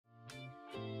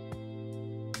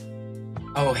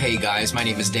Oh, hey guys, my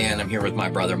name is Dan. I'm here with my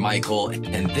brother Michael,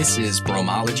 and this is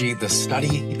Bromalogy, the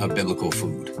study of biblical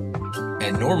food.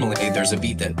 And normally there's a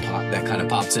beat that kind of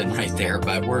pops in right there,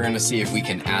 but we're going to see if we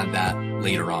can add that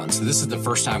later on. So this is the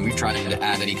first time we've tried to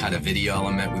add any kind of video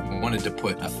element. We wanted to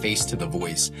put a face to the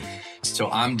voice. So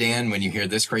I'm Dan. When you hear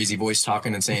this crazy voice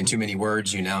talking and saying too many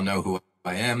words, you now know who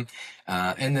I am.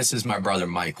 And this is my brother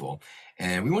Michael.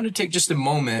 And we want to take just a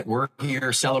moment. We're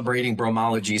here celebrating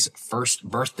Bromalogy's first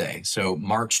birthday. So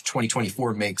March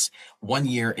 2024 makes 1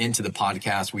 year into the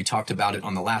podcast. We talked about it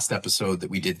on the last episode that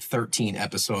we did 13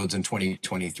 episodes in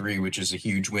 2023, which is a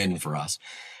huge win for us.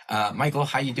 Michael,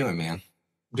 how you doing, man?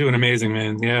 Doing amazing,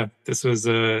 man. Yeah, this was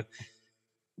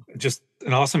just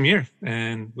an awesome year.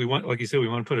 And we want, like you said, we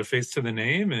want to put a face to the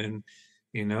name and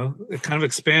kind of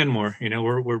expand more.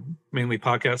 We're mainly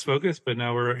podcast focused, but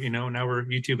now we're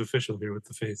YouTube official here with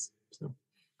the face. So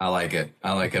I like it.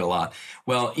 I like it a lot.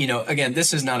 Well, again,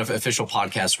 this is not an official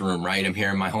podcast room, right? I'm here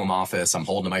in my home office. I'm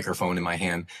holding a microphone in my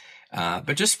hand.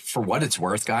 But just for what it's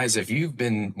worth, guys, if you've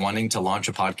been wanting to launch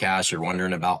a podcast, you're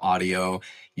wondering about audio,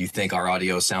 you think our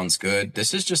audio sounds good,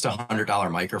 this is just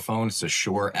 $100 microphone. It's a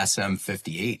Shure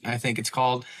SM58, I think it's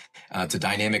called. It's a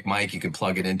dynamic mic. You can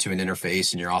plug it into an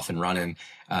interface and you're off and running.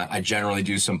 I generally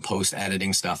do some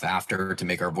post-editing stuff after to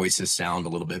make our voices sound a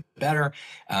little bit better.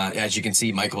 As you can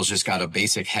see, Michael's just got a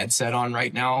basic headset on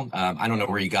right now. I don't know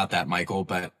where you got that, Michael,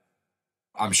 but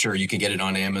I'm sure you can get it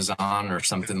on Amazon or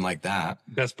something like that.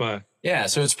 Best Buy. Yeah,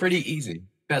 so it's pretty easy.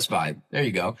 Best Buy. There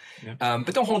you go. Yeah.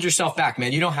 But don't hold yourself back,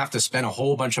 man. You don't have to spend a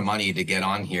whole bunch of money to get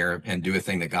on here and do a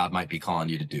thing that God might be calling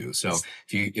you to do. So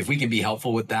if we can be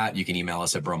helpful with that, you can email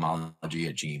us at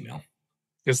bromalogy@gmail.com.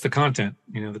 It's the content.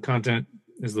 The content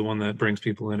is the one that brings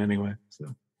people in anyway.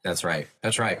 So That's right.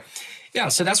 That's right. Yeah.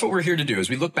 So that's what we're here to do. As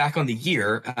we look back on the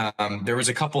year, there was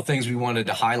a couple things we wanted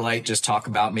to highlight, just talk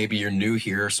about. Maybe you're new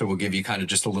here, so we'll give you kind of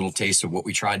just a little taste of what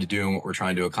we tried to do and what we're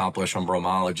trying to accomplish on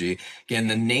Bromalogy. Again,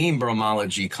 the name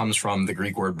Bromalogy comes from the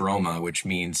Greek word broma, which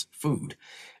means food.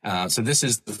 So this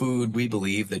is the food we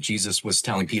believe that Jesus was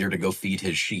telling Peter to go feed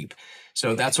his sheep.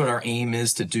 So that's what our aim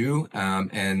is to do.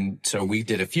 And so we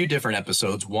did a few different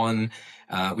episodes. One,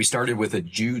 we started with a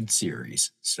Jude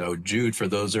series. So Jude, for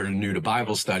those that are new to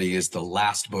Bible study, is the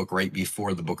last book right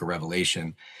before the book of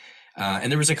Revelation.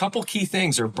 And there was a couple key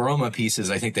things or broma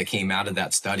pieces, I think, that came out of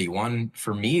that study. One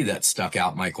for me that stuck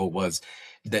out, Michael, was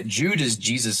that Jude is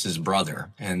Jesus's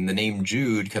brother, and the name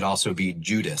Jude could also be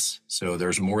Judas. So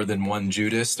there's more than one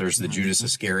Judas. There's the Judas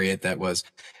Iscariot that was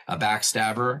a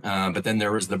backstabber, but then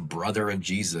there was the brother of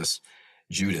Jesus,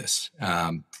 Judas.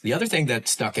 The other thing that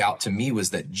stuck out to me was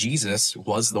that Jesus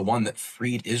was the one that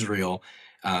freed Israel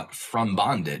from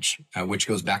bondage, which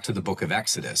goes back to the book of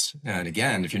Exodus. And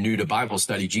again, if you're new to Bible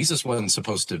study, Jesus wasn't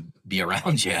supposed to be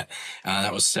around yet.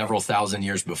 That was several thousand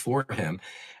years before him.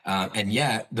 And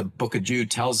yet the book of Jude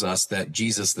tells us that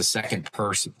Jesus, the second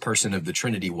person of the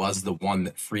Trinity, was the one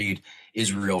that freed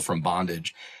Israel from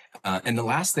bondage. And the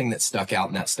last thing that stuck out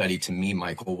in that study to me,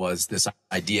 Michael, was this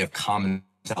idea of common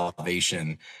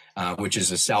salvation, which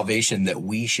is a salvation that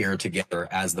we share together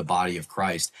as the body of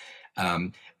Christ.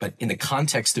 But in the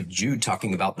context of Jude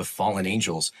talking about the fallen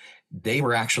angels, they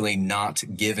were actually not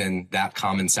given that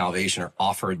common salvation or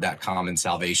offered that common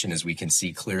salvation, as we can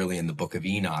see clearly in the book of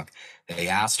Enoch. They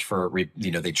asked for,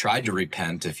 they tried to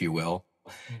repent, if you will.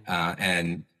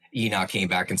 And Enoch came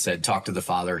back and said, talk to the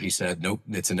Father. He said, nope,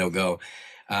 it's a no-go.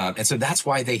 And so that's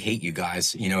why they hate you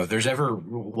guys. If there's ever,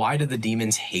 why do the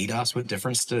demons hate us? What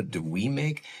difference do we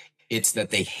make? It's that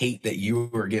they hate that you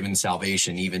were given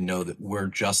salvation, even though that we're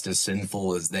just as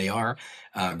sinful as they are.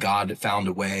 God found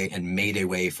a way and made a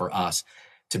way for us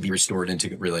to be restored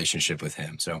into relationship with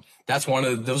him. So that's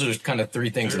those are kind of three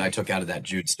things that I took out of that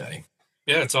Jude study.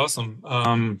 Yeah, it's awesome.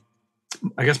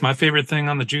 I guess my favorite thing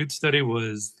on the Jude study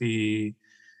was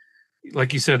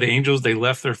like you said, the angels, they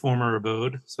left their former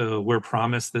abode. So we're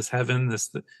promised this heaven,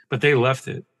 but they left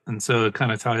it. And so it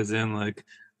kind of ties in, like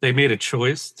they made a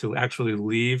choice to actually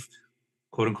leave,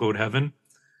 quote unquote, heaven,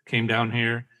 came down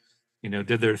here,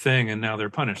 did their thing, and now they're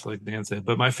punished, like Dan said.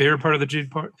 But my favorite part of the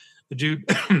Jude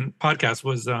podcast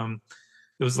was,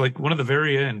 it was like one of the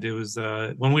very end. It was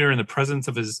when we were in the presence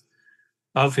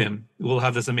of him, we'll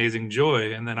have this amazing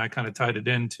joy. And then I kind of tied it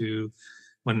into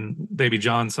when baby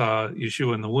John saw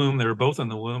Yeshua in the womb. They were both in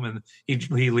the womb, and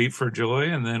he leaped for joy.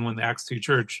 And then when the Acts 2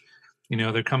 church,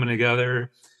 they're coming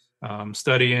together,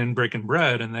 studying, breaking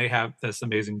bread, and they have this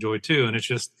amazing joy too. And it's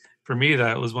just, for me,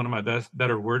 that was one of my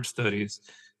better word studies,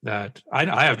 that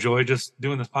I have joy just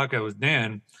doing this podcast with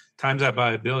Dan. Times that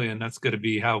by 1 billion, that's going to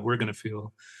be how we're going to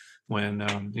feel when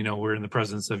we're in the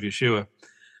presence of Yeshua.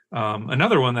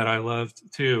 Another one that I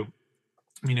loved too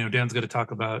Dan's going to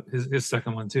talk about his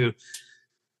second one too.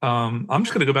 I'm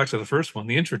just going to go back to the first one,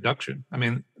 the introduction. I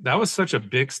mean, that was such a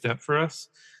big step for us.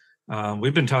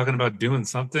 We've been talking about doing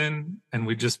something, and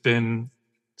we've just been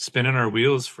spinning our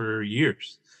wheels for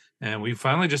years. And we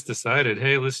finally just decided,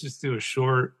 hey, let's just do a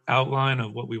short outline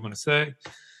of what we want to say.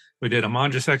 We did a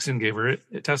mangia section, gave her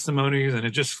testimonies, and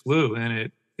it just flew.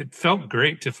 And it felt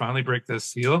great to finally break this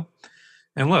seal.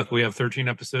 And look, we have 13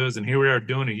 episodes, and here we are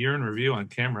doing a year in review on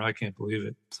camera. I can't believe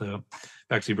it. So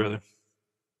back to you, brother.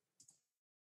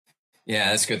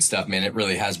 Yeah, that's good stuff, man. It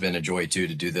really has been a joy too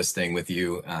to do this thing with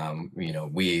you.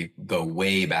 We go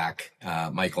way back.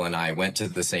 Michael and I went to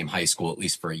the same high school, at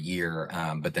least for a year.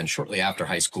 But then shortly after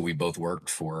high school, we both worked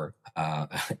for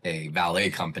a valet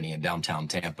company in downtown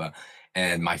Tampa.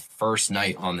 And my first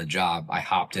night on the job, I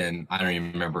hopped in. I don't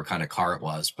even remember what kind of car it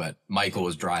was, but Michael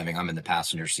was driving. I'm in the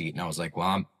passenger seat, and I was like,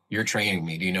 "Well, you're training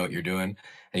me. Do you know what you're doing?"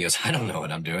 And he goes, "I don't know what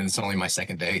I'm doing. It's only my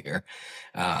second day here."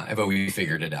 But we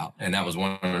figured it out. And that was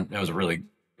a really,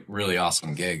 really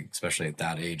awesome gig, especially at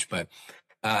that age. But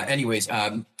anyways,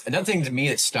 another thing to me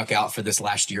that stuck out for this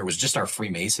last year was just our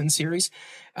Freemason series.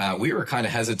 We were kind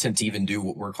of hesitant to even do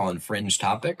what we're calling fringe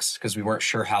topics because we weren't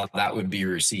sure how that would be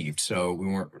received. So we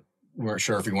weren't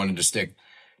sure if we wanted to stick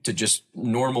to just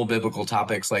normal biblical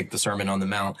topics like the Sermon on the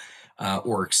Mount,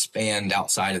 or expand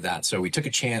outside of that. So we took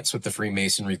a chance with the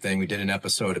Freemasonry thing. We did an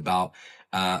episode about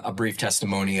a brief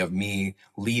testimony of me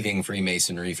leaving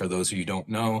Freemasonry. For those of you who don't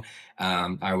know,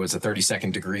 I was a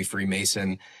 32nd degree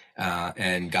Freemason,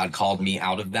 and God called me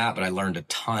out of that, but I learned a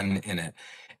ton in it.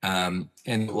 And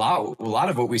a lot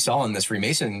of what we saw in this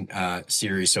Freemason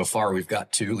series so far, we've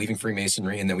got 2, leaving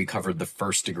Freemasonry, and then we covered the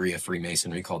first degree of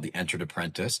Freemasonry called the Entered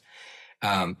Apprentice.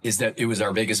 Is that it was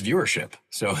our biggest viewership.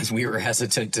 So as we were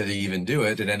hesitant to even do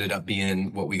it, it ended up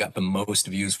being what we got the most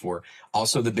views for.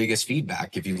 Also the biggest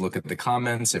feedback. If you look at the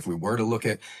comments, if we were to look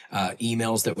at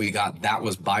emails that we got, that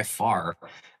was by far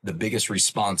the biggest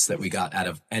response that we got out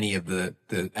of any of the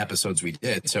episodes we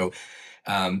did. So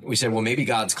we said, well, maybe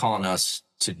God's calling us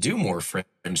to do more fringe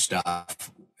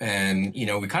stuff. And,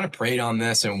 we kind of prayed on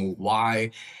this and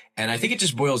why. And I think it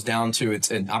just boils down to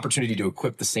it's an opportunity to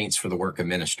equip the saints for the work of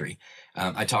ministry.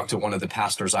 I talked to one of the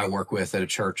pastors I work with at a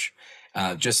church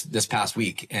just this past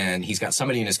week, and he's got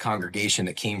somebody in his congregation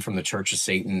that came from the Church of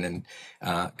Satan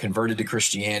and converted to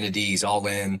Christianity. He's all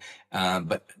in,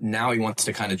 but now he wants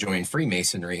to kind of join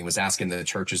Freemasonry and was asking the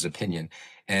church's opinion.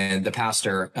 And the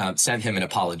pastor sent him an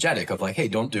apologetic of like, hey,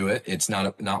 don't do it. It's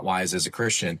not wise as a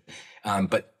Christian.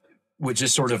 But would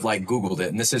just sort of like Googled it,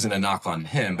 and this isn't a knock on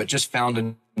him, but just found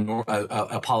an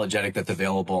apologetic that's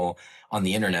available on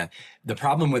the internet. The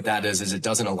problem with that is it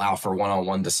doesn't allow for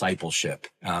one-on-one discipleship.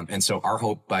 And so our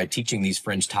hope by teaching these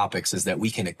fringe topics is that we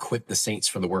can equip the saints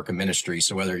for the work of ministry.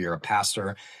 So whether you're a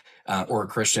pastor or a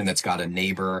Christian that's got a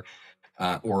neighbor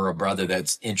or a brother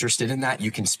that's interested in that, you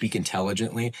can speak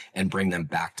intelligently and bring them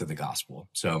back to the gospel.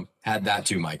 So had that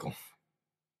too, Michael.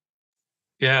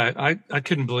 Yeah, I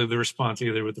couldn't believe the response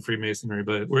either with the Freemasonry,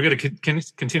 but we're going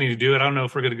to continue to do it. I don't know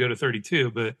if we're going to go to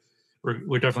 32, but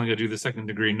we're definitely going to do the second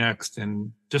degree next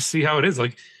and just see how it is.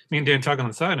 Like me and Dan talking on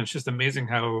the side, and it's just amazing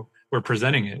how we're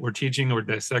presenting it. We're teaching, we're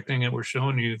dissecting it, we're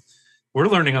showing you. We're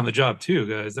learning on the job too,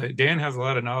 guys. Dan has a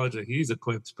lot of knowledge that he's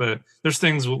equipped, but there's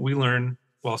things we learn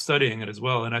while studying it as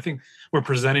well. And I think we're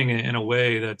presenting it in a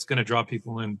way that's going to draw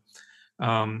people in.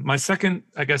 My second,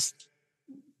 I guess,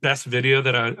 best video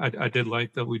that I did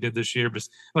like that we did this year, but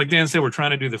like Dan said, we're trying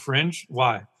to do the fringe.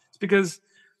 Why? It's because,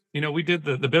 we did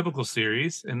the biblical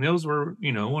series, and those were,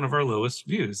 one of our lowest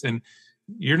views. And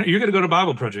you're going to go to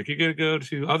Bible Project. You're going to go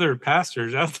to other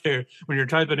pastors out there when you're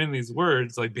typing in these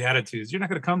words like Beatitudes. You're not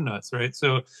going to come nuts, right?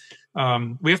 So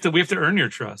we have to earn your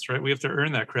trust, right? We have to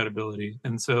earn that credibility.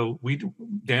 And so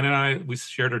Dan and I, we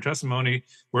shared our testimony.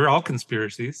 We're all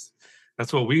conspiracies.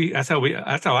 That's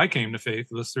how I came to faith,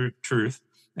 was through truth.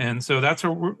 And so that's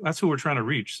who we're trying to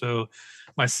reach. So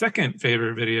my second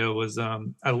favorite video was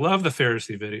I love the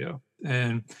Pharisee video,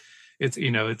 and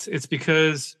it's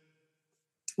because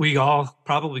we all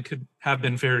probably could have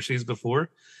been Pharisees before.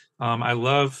 I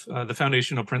love the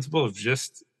foundational principle of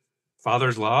just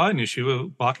Father's law and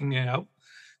Yeshua walking it out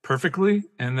perfectly,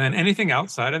 and then anything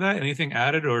outside of that, anything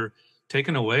added or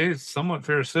taken away, is somewhat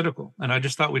pharisaical. And I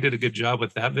just thought we did a good job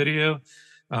with that video.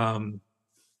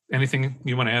 Anything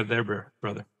you want to add there,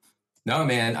 brother? No,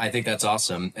 man, I think that's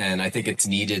awesome. And I think it's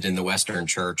needed in the Western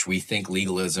church. We think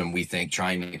legalism, we think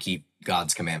trying to keep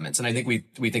God's commandments. And I think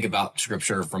we think about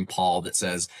scripture from Paul that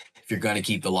says, if you're going to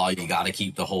keep the law, you got to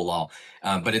keep the whole law.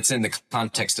 But it's in the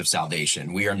context of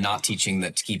salvation. We are not teaching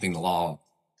that keeping the law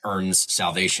earns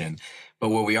salvation. But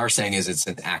what we are saying is it's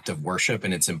an act of worship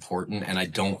and it's important. And I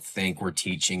don't think we're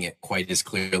teaching it quite as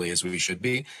clearly as we should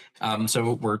be.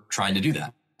 So we're trying to do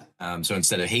that. So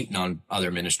instead of hating on other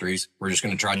ministries, we're just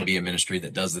going to try to be a ministry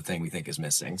that does the thing we think is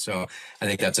missing. So I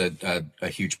think that's a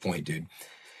huge point, dude.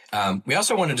 We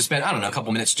also wanted to spend, I don't know, a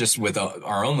couple minutes just with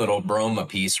our own little Broma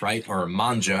piece, right? Or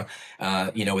mangia,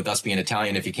 with us being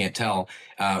Italian, if you can't tell,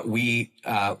 we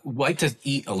like to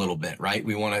eat a little bit, right?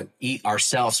 We want to eat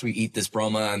ourselves. We eat this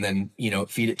Broma and then,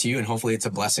 feed it to you, and hopefully it's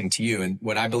a blessing to you. And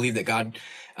what I believe that God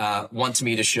wants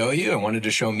me to show you and wanted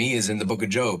to show me is in the book of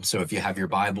Job. So if you have your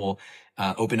Bible,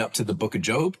 open up to the book of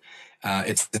Job.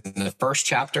 It's in the first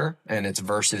chapter, and it's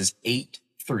verses 8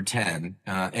 through 10.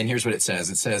 And here's what it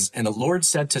says. It says, "And the Lord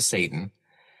said to Satan,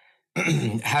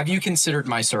 have you considered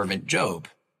my servant Job,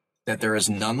 that there is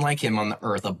none like him on the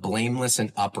earth, a blameless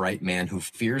and upright man who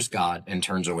fears God and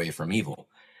turns away from evil?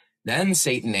 Then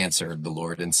Satan answered the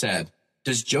Lord and said,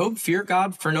 does Job fear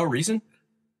God for no reason?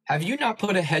 Have you not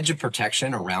put a hedge of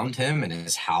protection around him and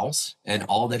his house and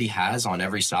all that he has on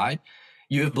every side?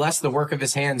 You have blessed the work of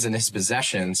his hands and his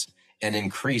possessions and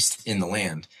increased in the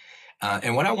land."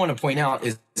 And what I want to point out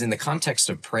is in the context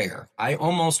of prayer, I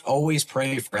almost always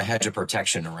pray for a hedge of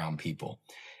protection around people.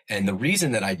 And the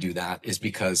reason that I do that is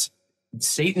because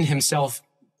Satan himself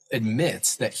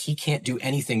admits that he can't do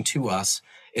anything to us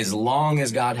as long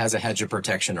as God has a hedge of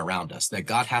protection around us, that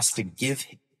God has to give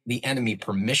the enemy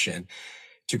permission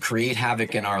to create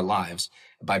havoc in our lives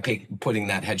by putting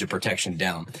that hedge of protection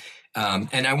down.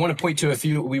 And I want to point to a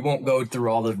few. We won't go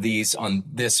through all of these on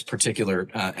this particular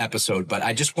episode, but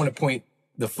I just want to point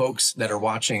the folks that are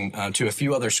watching to a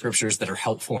few other scriptures that are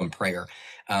helpful in prayer.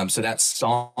 So that's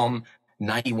Psalm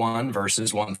 91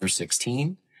 verses 1 through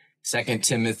 16, 2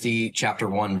 Timothy chapter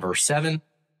 1 verse 7,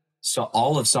 so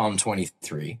all of Psalm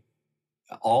 23,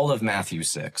 all of Matthew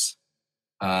 6,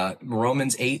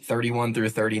 Romans 8, 31 through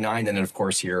 39, and then of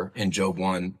course here in Job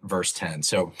 1, verse 10.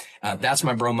 So that's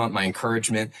my Broma. My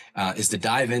encouragement is to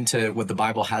dive into what the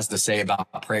Bible has to say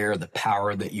about prayer, the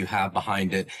power that you have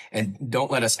behind it. And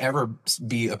don't let us ever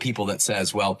be a people that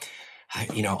says, well,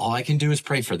 all I can do is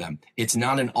pray for them. It's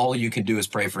not an all you can do is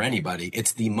pray for anybody.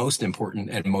 It's the most important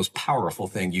and most powerful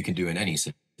thing you can do in any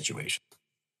situation.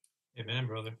 Amen,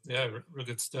 brother. Yeah, real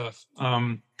good stuff.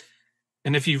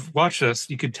 And if you've watched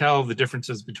us, you could tell the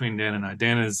differences between Dan and I.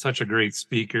 Dan is such a great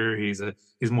speaker. He's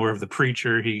more of the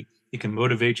preacher. He can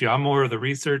motivate you. I'm more of the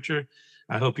researcher.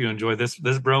 I hope you enjoy this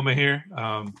Broma here.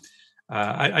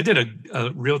 I did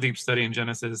a real deep study in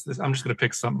Genesis. I'm just going to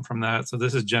pick something from that. So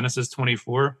this is Genesis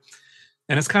 24,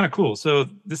 and it's kind of cool. So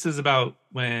this is about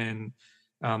when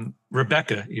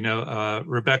Rebecca,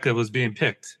 Rebecca was being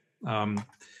picked to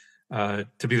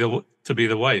be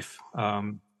the wife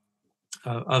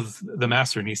of the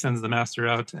master, and he sends the master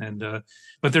out. And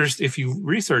but if you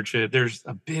research it, there's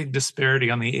a big disparity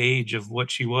on the age of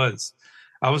what she was.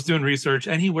 I was doing research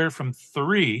anywhere from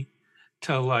 3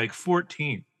 to like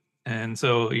 14. And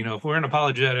so, if we're an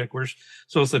apologetic, we're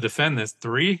supposed to defend this.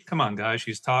 3, come on, guys.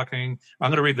 She's talking. I'm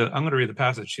gonna read the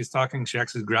passage. She's talking. She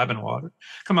actually is grabbing water.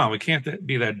 Come on, we can't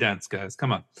be that dense, guys.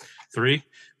 Come on, 3.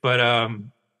 But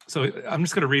so I'm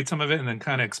just going to read some of it and then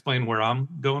kind of explain where I'm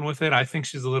going with it. I think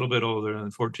she's a little bit older than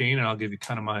 14, and I'll give you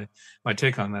kind of my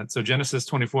take on that. So Genesis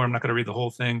 24, I'm not going to read the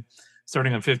whole thing,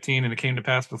 starting on 15. "And it came to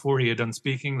pass before he had done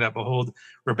speaking that, behold,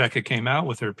 Rebekah came out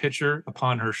with her pitcher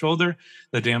upon her shoulder.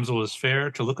 The damsel was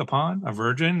fair to look upon, a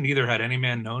virgin, neither had any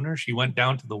man known her. She went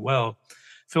down to the well,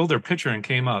 filled her pitcher, and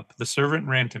came up. The servant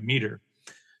ran to meet her."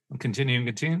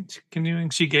 Continuing,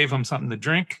 she gave him something to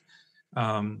drink.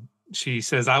 She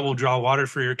says, "I will draw water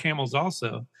for your camels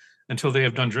also until they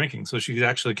have done drinking." So she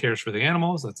actually cares for the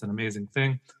animals. That's an amazing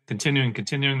thing. Continuing,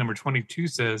 number 22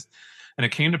 says, "And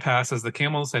it came to pass as the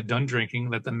camels had done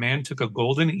drinking that the man took a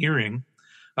golden earring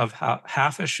of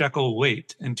half a shekel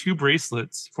weight and 2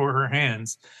 bracelets for her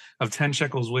hands of 10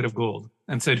 shekels weight of gold,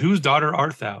 and said, Whose daughter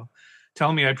art thou?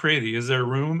 Tell me, I pray thee, is there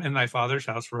room in thy father's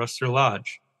house for us to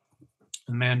lodge?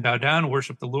 And the man bowed down and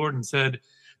worshipped the Lord and said,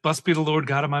 Blessed be the Lord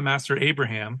God of my master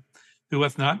Abraham, who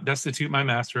hath not destitute my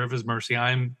master of his mercy.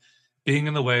 I am being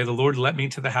in the way. The Lord let me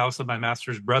to the house of my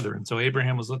master's brother." And so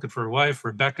Abraham was looking for a wife,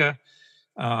 Rebecca.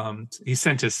 He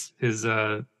sent his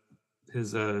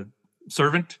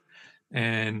servant,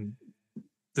 and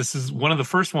this is one of the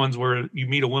first ones where you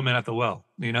meet a woman at the well.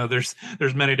 There's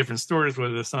many different stories where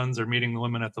the sons are meeting the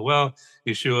women at the well.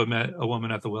 Yeshua met a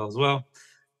woman at the well as well,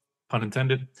 pun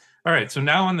intended. All right, so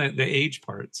now on the age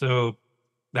part. So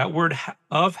that word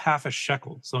of half a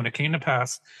shekel. So when it came to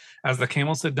pass, as the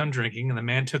camels had done drinking, and the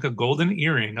man took a golden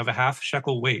earring of a half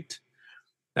shekel weight.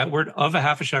 That word of a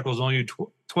half a shekel is only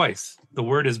twice. The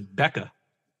word is Becca.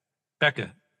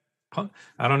 Becca.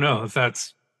 I don't know if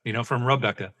that's, from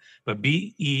Rebecca, but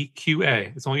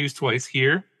Beqa. It's only used twice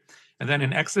here. And then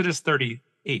in Exodus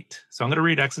 38. So I'm going to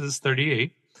read Exodus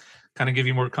 38, kind of give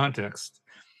you more context.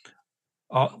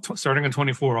 Starting in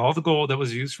 24, all the gold that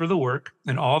was used for the work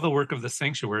and all the work of the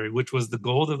sanctuary, which was the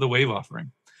gold of the wave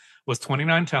offering, was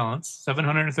 29 talents,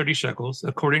 730 shekels,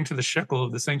 according to the shekel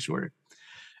of the sanctuary.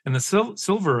 And the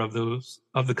silver of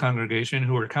the congregation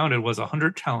who were counted was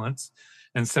 100 talents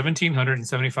and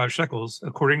 1,775 shekels,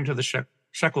 according to the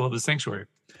shekel of the sanctuary.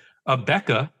 A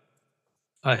Becca,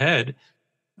 a head,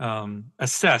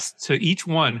 assessed to each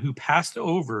one who passed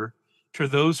over to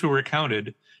those who were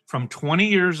counted from 20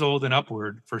 years old and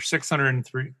upward for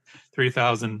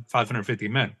 603,550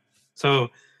 men. So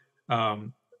a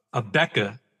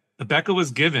Becca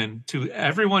was given to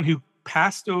everyone who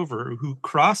passed over, who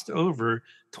crossed over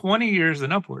 20 years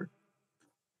and upward.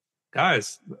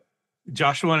 Guys,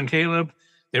 Joshua and Caleb,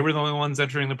 they were the only ones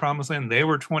entering the promised land. They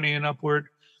were 20 and upward.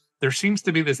 There seems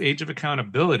to be this age of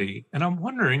accountability. And I'm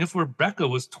wondering if Rebecca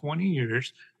was 20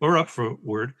 years or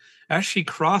upward as she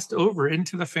crossed over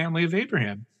into the family of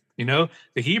Abraham. The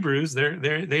Hebrews,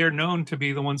 they are known to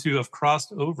be the ones who have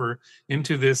crossed over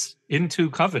into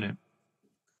covenant.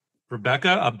 A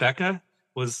Becca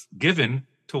was given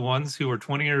to ones who were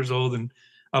 20 years old and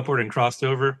upward and crossed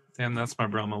over. And that's my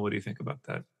Brahma. What do you think about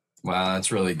that? Wow,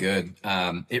 that's really good.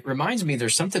 It reminds me,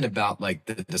 there's something about like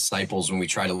the disciples when we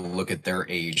try to look at their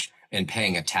age and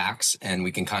paying a tax, and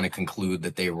we can kind of conclude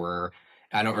that they were,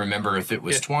 I don't remember if it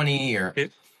was 20 or...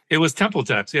 It was temple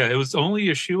tax. Yeah, it was only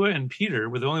Yeshua and Peter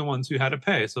were the only ones who had to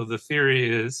pay. So the theory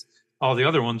is all the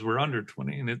other ones were under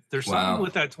 20. And there's something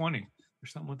with that 20.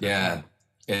 There's something with that. Yeah. 20.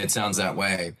 It sounds that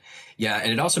way. Yeah.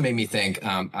 And it also made me think,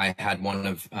 I had one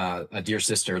of a dear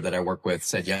sister that I work with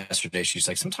said yesterday, she's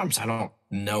like, sometimes I don't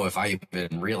know if I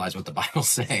even realize what the Bible's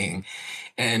saying.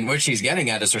 And what she's getting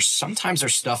at is sometimes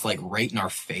there's stuff like right in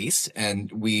our face.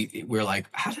 And we're like,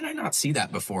 how did I not see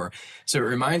that before? So it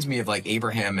reminds me of like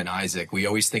Abraham and Isaac. We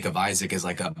always think of Isaac as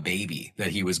like a baby that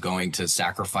he was going to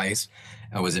sacrifice.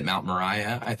 Was it Mount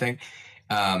Moriah, I think?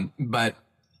 But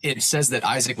it says that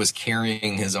Isaac was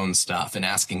carrying his own stuff and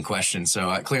asking questions.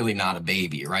 So clearly not a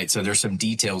baby, right? So there's some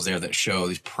details there that show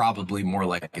he's probably more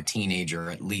like a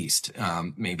teenager at least.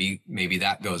 Maybe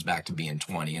that goes back to being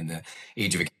 20 and the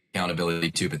age of accountability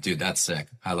too. But dude, that's sick.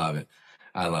 I love it.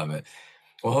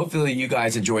 Well, hopefully you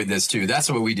guys enjoyed this too. That's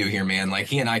what we do here, man. Like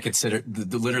he and I could sit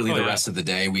literally the rest of the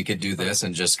day. We could do this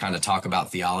and just kind of talk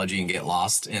about theology and get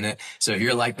lost in it. So if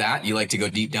you're like that, you like to go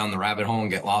deep down the rabbit hole and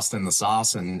get lost in the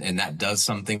sauce, and that does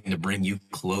something to bring you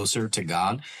closer to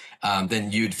God,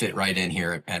 then you'd fit right in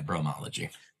here at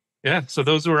Bromalogy. Yeah. So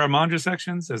those were our mangia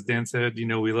sections. As Dan said,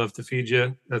 we love to feed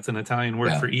you. That's an Italian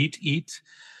word for eat.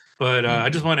 But I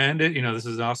just want to end it. This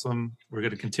is awesome. We're going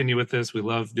to continue with this. We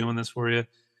love doing this for you.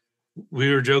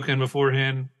 We were joking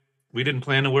beforehand. We didn't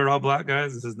plan to wear all black,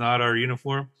 guys. This is not our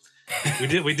uniform. We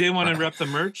did want to rep the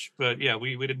merch, but yeah,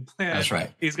 we didn't plan. That's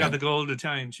right. He's got the gold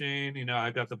Italian chain.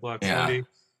 I got the black hoodie.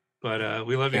 But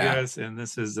we love you guys. And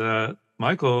this is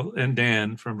Michael and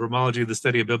Dan from Bromalogy, the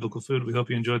study of biblical food. We hope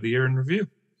you enjoyed the year in review.